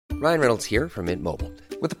Ryan Reynolds here from Mint Mobile.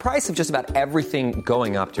 With the price of just about everything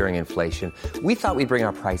going up during inflation, we thought we'd bring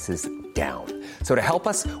our prices down. So to help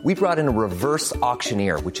us, we brought in a reverse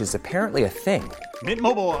auctioneer, which is apparently a thing. Mint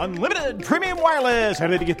Mobile Unlimited Premium Wireless. How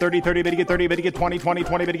to get 30, 30, bit to get 30, bit to get 20, 20,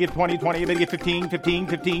 20, bit to get 20, 20, bit to get 15, 15,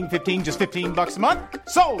 15, 15, just $15 a month?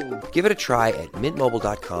 Sold! Give it a try at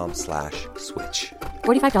mintmobile.com/switch.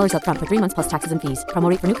 $45 up front for 3 months plus taxes and fees. Promo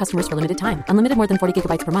rate for new customers for limited time. Unlimited more than 40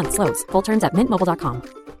 gigabytes per month. Slows full terms at mintmobile.com.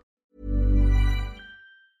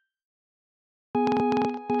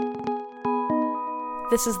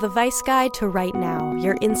 This is the Vice Guide to Right Now,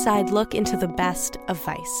 your inside look into the best of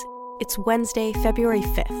Vice. It's Wednesday, February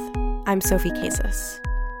 5th. I'm Sophie Casas.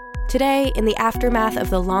 Today, in the aftermath of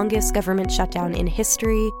the longest government shutdown in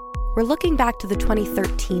history, we're looking back to the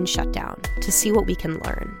 2013 shutdown to see what we can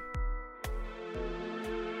learn.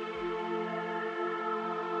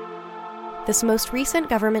 This most recent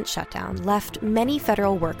government shutdown left many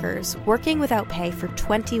federal workers working without pay for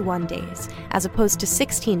 21 days, as opposed to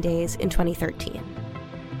 16 days in 2013.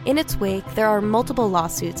 In its wake, there are multiple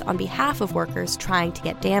lawsuits on behalf of workers trying to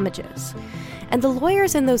get damages. And the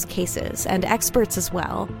lawyers in those cases, and experts as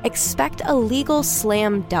well, expect a legal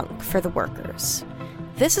slam dunk for the workers.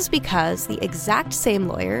 This is because the exact same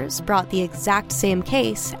lawyers brought the exact same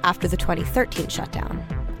case after the 2013 shutdown,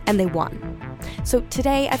 and they won. So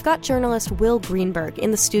today, I've got journalist Will Greenberg in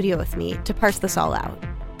the studio with me to parse this all out.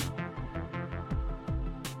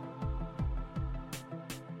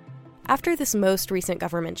 After this most recent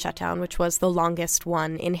government shutdown, which was the longest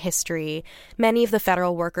one in history, many of the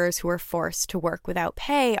federal workers who were forced to work without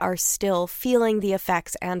pay are still feeling the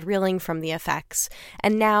effects and reeling from the effects.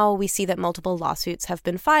 And now we see that multiple lawsuits have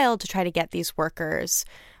been filed to try to get these workers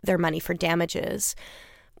their money for damages.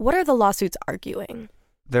 What are the lawsuits arguing?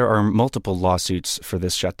 There are multiple lawsuits for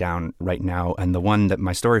this shutdown right now, and the one that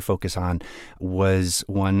my story focused on was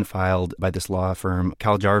one filed by this law firm,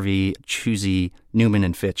 Caljarvi, Chusey, Newman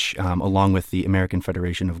and Fitch, along with the American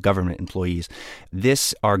Federation of Government Employees.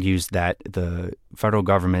 This argues that the federal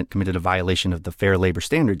government committed a violation of the Fair Labor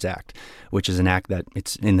Standards Act, which is an act that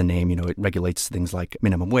it's in the name, it regulates things like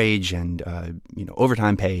minimum wage and,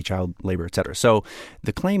 overtime pay, child labor, et cetera. So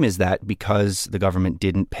the claim is that because the government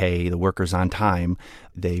didn't pay the workers on time,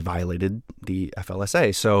 they violated the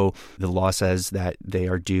FLSA. So the law says that they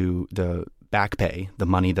are due the back pay, the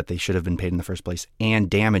money that they should have been paid in the first place, and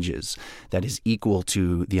damages that is equal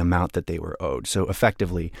to the amount that they were owed. So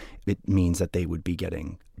effectively, it means that they would be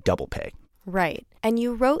getting double pay. Right. And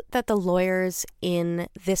you wrote that the lawyers in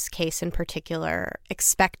this case in particular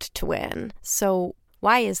expect to win. So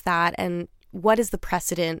why is that? And what is the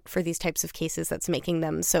precedent for these types of cases that's making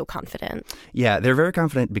them so confident? Yeah, they're very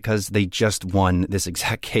confident because they just won this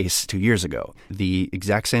exact case 2 years ago. The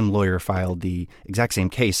exact same lawyer filed the exact same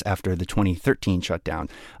case after the 2013 shutdown.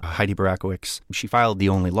 Heidi Barakowicz, she filed the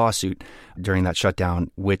only lawsuit during that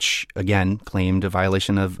shutdown, which, again, claimed a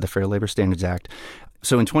violation of the Fair Labor Standards Act.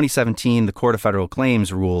 So in 2017, the Court of Federal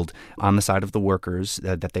Claims ruled on the side of the workers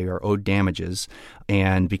that they are owed damages.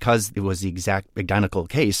 And because it was the exact identical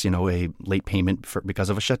case, a late payment because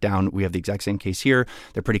of a shutdown, we have the exact same case here.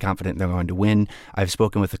 They're pretty confident they're going to win. I've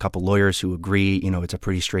spoken with a couple lawyers who agree, it's a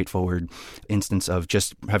pretty straightforward instance of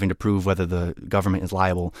just having to prove whether the government is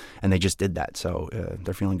liable. And they just did that. So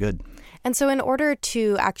they're feeling good. And so in order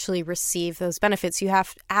to actually receive those benefits, you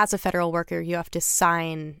have, as a federal worker, you have to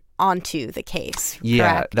sign onto the case.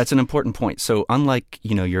 Yeah, correct? That's an important point. So unlike,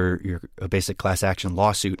 your a basic class action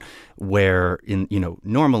lawsuit where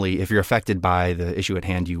normally if you're affected by the issue at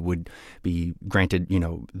hand, you would be granted,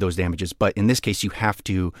 those damages. But in this case, you have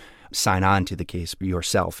to sign on to the case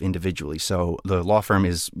yourself individually. So the law firm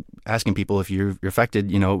is asking people if you're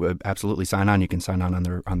affected, absolutely sign on. You can sign on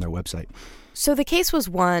their website. So the case was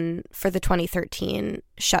won for the 2013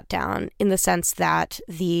 shutdown in the sense that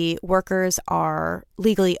the workers are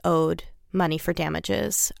legally owed money for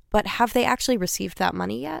damages. But have they actually received that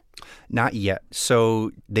money yet? Not yet.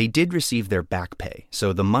 So they did receive their back pay.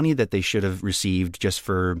 So the money that they should have received just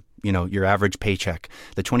for, your average paycheck,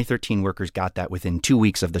 the 2013 workers got that within 2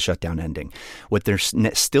 weeks of the shutdown ending. What they're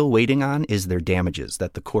still waiting on is their damages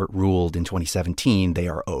that the court ruled in 2017 they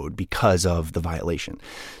are owed because of the violation.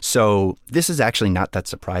 So this is actually not that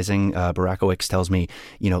surprising. Barakowicz tells me,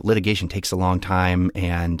 litigation takes a long time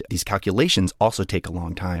and these calculations also take a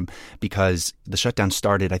long time because the shutdown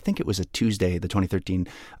started, I think it was a Tuesday, the 2013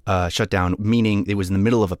 shutdown, meaning it was in the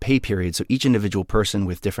middle of a pay period. So each individual person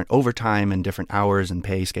with different overtime and different hours and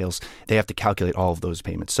pay scales, they have to calculate all of those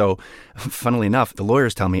payments. So funnily enough, the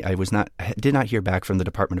lawyers tell me I did not hear back from the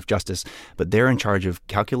Department of Justice, but they're in charge of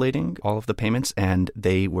calculating all of the payments, and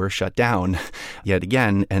they were shut down yet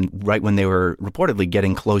again. And right when they were reportedly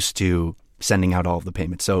getting close to sending out all of the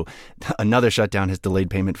payments. So another shutdown has delayed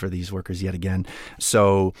payment for these workers yet again.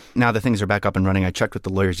 So now that things are back up and running, I checked with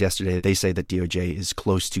the lawyers yesterday. They say that DOJ is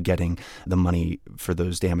close to getting the money for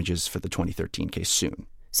those damages for the 2013 case soon.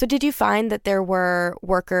 So did you find that there were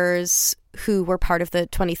workers who were part of the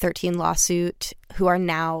 2013 lawsuit who are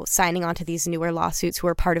now signing on to these newer lawsuits who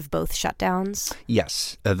are part of both shutdowns?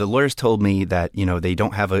 Yes. The lawyers told me that, they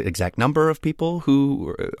don't have an exact number of people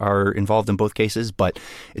who are involved in both cases, but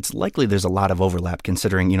it's likely there's a lot of overlap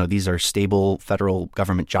considering, these are stable federal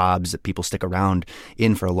government jobs that people stick around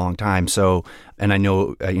in for a long time. So, and I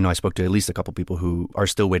know, I spoke to at least a couple people who are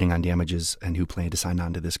still waiting on damages and who plan to sign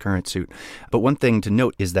on to this current suit. But one thing to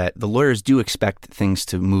note is that the lawyers do expect things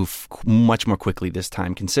to move much more quickly this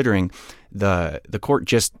time, considering the court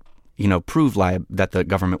just proved that the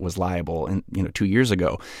government was liable 2 years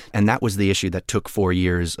ago. And that was the issue that took 4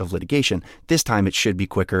 years of litigation. This time it should be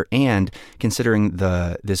quicker. And considering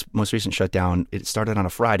this most recent shutdown, it started on a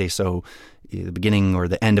Friday. So the beginning or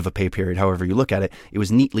the end of a pay period, however you look at it, it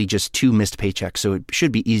was neatly just 2 missed paychecks. So it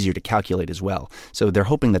should be easier to calculate as well. So they're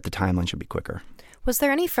hoping that the timeline should be quicker. Was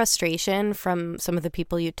there any frustration from some of the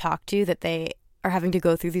people you talked to that they are having to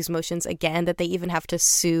go through these motions again, that they even have to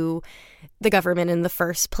sue the government in the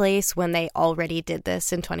first place when they already did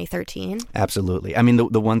this in 2013? Absolutely. I mean,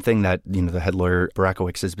 the one thing that, the head lawyer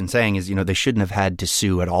Barakowicz has been saying is, they shouldn't have had to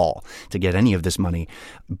sue at all to get any of this money.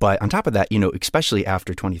 But on top of that, especially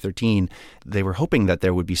after 2013, they were hoping that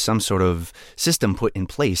there would be some sort of system put in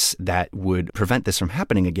place that would prevent this from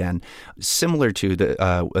happening again. Similar to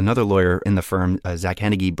another lawyer in the firm, Zach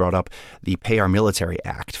Hennigy, brought up the Pay Our Military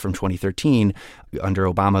Act from 2013. Under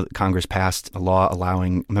Obama, Congress passed a law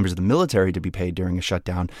allowing members of the military to be paid during a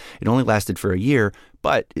shutdown. It only lasted for a year,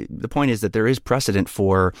 but the point is that there is precedent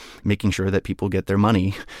for making sure that people get their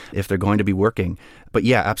money if they're going to be working. But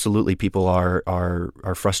yeah, absolutely, people are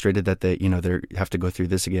frustrated that they have to go through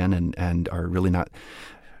this again and are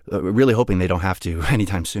really hoping they don't have to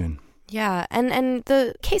anytime soon. Yeah, and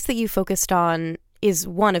the case that you focused on is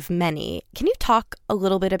one of many. Can you talk a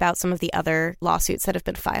little bit about some of the other lawsuits that have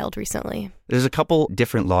been filed recently? There's a couple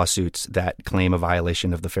different lawsuits that claim a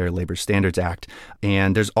violation of the Fair Labor Standards Act,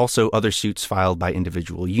 and there's also other suits filed by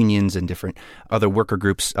individual unions and different other worker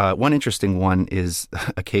groups. One interesting one is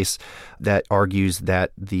a case that argues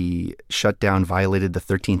that the shutdown violated the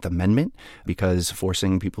 13th Amendment because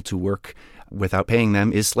forcing people to work without paying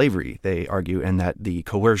them is slavery, they argue, and that the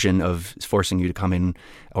coercion of forcing you to come in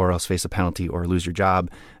or else face a penalty or lose your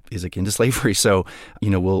job is akin to slavery. So,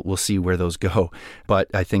 we'll see where those go. But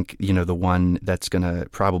I think, the one that's going to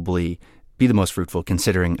probably be the most fruitful,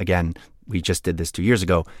 considering, again, we just did this 2 years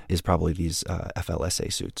ago, is probably these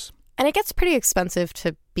FLSA suits. And it gets pretty expensive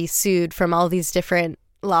to be sued from all these different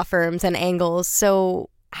law firms and angles. So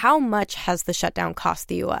how much has the shutdown cost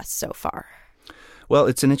the U.S. so far? Well,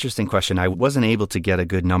 it's an interesting question. I wasn't able to get a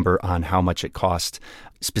good number on how much it cost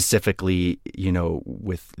specifically,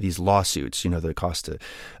 with these lawsuits, the cost to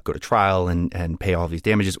go to trial and pay all these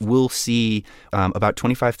damages. We'll see about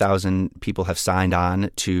 25,000 people have signed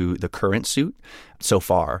on to the current suit so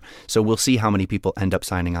far. So we'll see how many people end up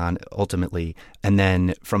signing on ultimately. And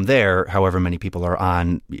then from there, however many people are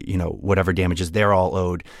on, whatever damages they're all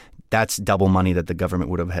owed, that's double money that the government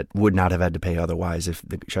would not have had to pay otherwise if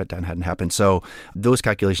the shutdown hadn't happened. So those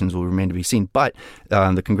calculations will remain to be seen. But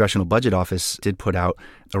the Congressional Budget Office did put out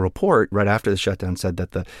a report right after the shutdown said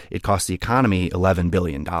that it cost the economy $11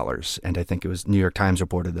 billion. And I think it was New York Times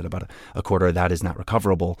reported that about a quarter of that is not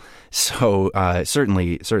recoverable. So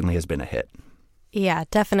certainly has been a hit. Yeah,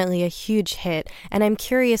 definitely a huge hit. And I'm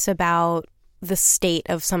curious about the state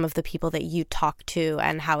of some of the people that you talked to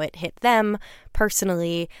and how it hit them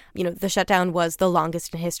personally. The shutdown was the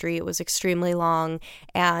longest in history. It was extremely long.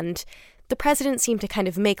 And the president seemed to kind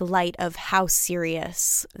of make light of how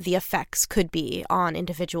serious the effects could be on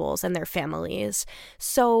individuals and their families.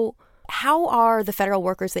 So how are the federal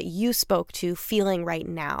workers that you spoke to feeling right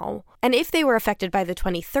now? And if they were affected by the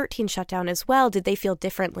 2013 shutdown as well, did they feel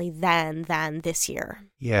differently then than this year?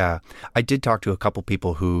 Yeah, I did talk to a couple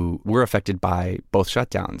people who were affected by both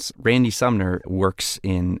shutdowns. Randy Sumner works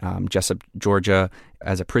in Jessup, Georgia,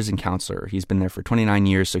 as a prison counselor. He's been there for 29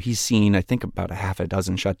 years, so he's seen, I think, about a half a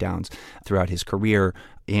dozen shutdowns throughout his career.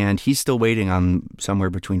 And he's still waiting on somewhere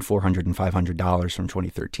between $400 and $500 from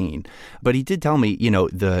 2013. But he did tell me,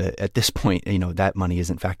 at this point, that money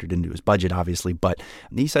isn't factored into his budget, obviously. But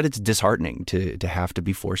he said it's disheartening to have to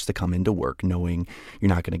be forced to come into work knowing you're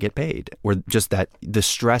not going to get paid, or just that the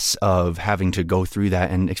stress of having to go through that,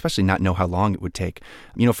 and especially not know how long it would take.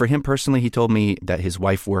 For him personally, he told me that his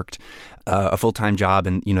wife worked a full-time job,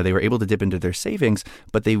 and they were able to dip into their savings,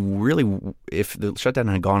 but they really, if the shutdown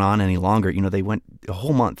had gone on any longer, they went a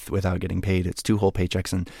whole month without getting paid. It's 2 whole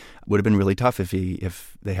paychecks, and would have been really tough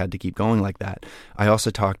if they had to keep going like that. I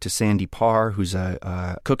also talked to Sandy Parr, who's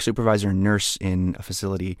a cook, supervisor, and nurse in a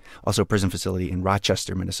facility, also a prison facility in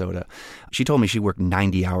Rochester, Minnesota. She told me she worked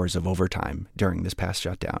 90 hours of overtime during this past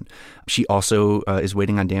shutdown. She also is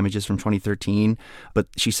waiting on damages from 2013, but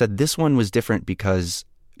she said this one was different because,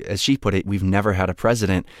 as she put it, we've never had a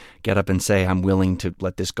president get up and say, I'm willing to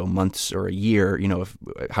let this go months or a year,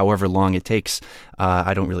 however long it takes.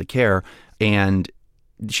 I don't really care. And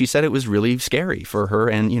she said it was really scary for her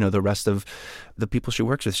and, the rest of the people she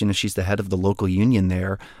works with. She's the head of the local union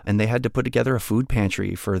there, and they had to put together a food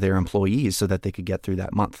pantry for their employees so that they could get through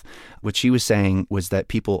that month. What she was saying was that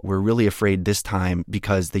people were really afraid this time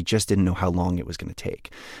because they just didn't know how long it was going to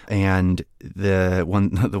take. And the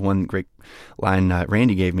one great line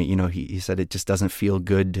Randy gave me, he said it just doesn't feel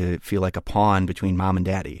good to feel like a pawn between mom and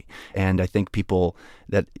daddy. And I think people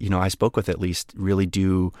that, I spoke with at least really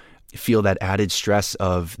do feel that added stress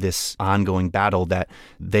of this ongoing battle that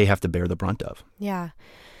they have to bear the brunt of. Yeah.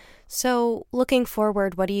 So looking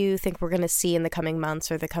forward, what do you think we're going to see in the coming months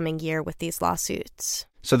or the coming year with these lawsuits?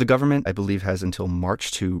 So the government, I believe, has until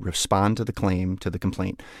March to respond to the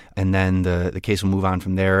complaint, and then the case will move on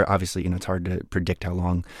from there. Obviously, it's hard to predict how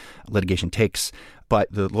long litigation takes, but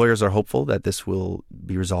the lawyers are hopeful that this will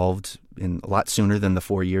be resolved in a lot sooner than the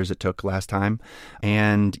 4 years it took last time.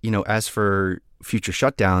 And, as for future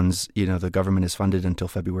shutdowns, the government is funded until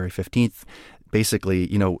February 15th. Basically,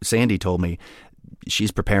 Sandy told me she's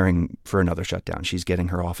preparing for another shutdown. She's getting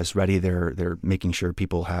her office ready. They're making sure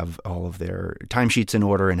people have all of their timesheets in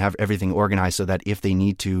order and have everything organized so that if they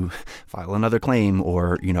need to file another claim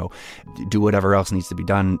or, do whatever else needs to be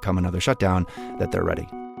done come another shutdown, that they're ready.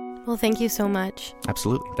 Well, thank you so much.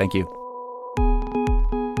 Absolutely. Thank you.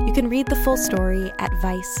 You can read the full story at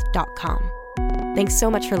Vice.com. Thanks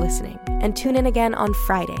so much for listening, and tune in again on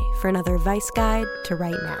Friday for another Vice Guide to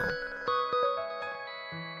Right Now.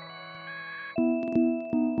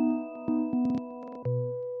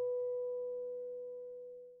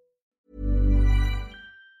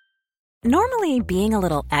 Normally, being a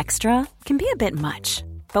little extra can be a bit much,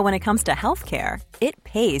 but when it comes to healthcare, it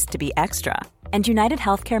pays to be extra. And United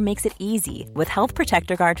Healthcare makes it easy with Health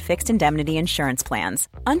Protector Guard fixed indemnity insurance plans.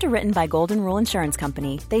 Underwritten by Golden Rule Insurance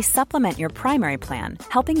Company, they supplement your primary plan,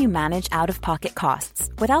 helping you manage out-of-pocket costs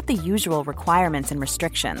without the usual requirements and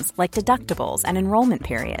restrictions like deductibles and enrollment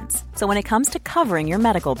periods. So when it comes to covering your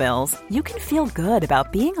medical bills, you can feel good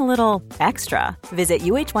about being a little extra. Visit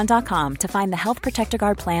UH1.com to find the Health Protector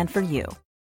Guard plan for you.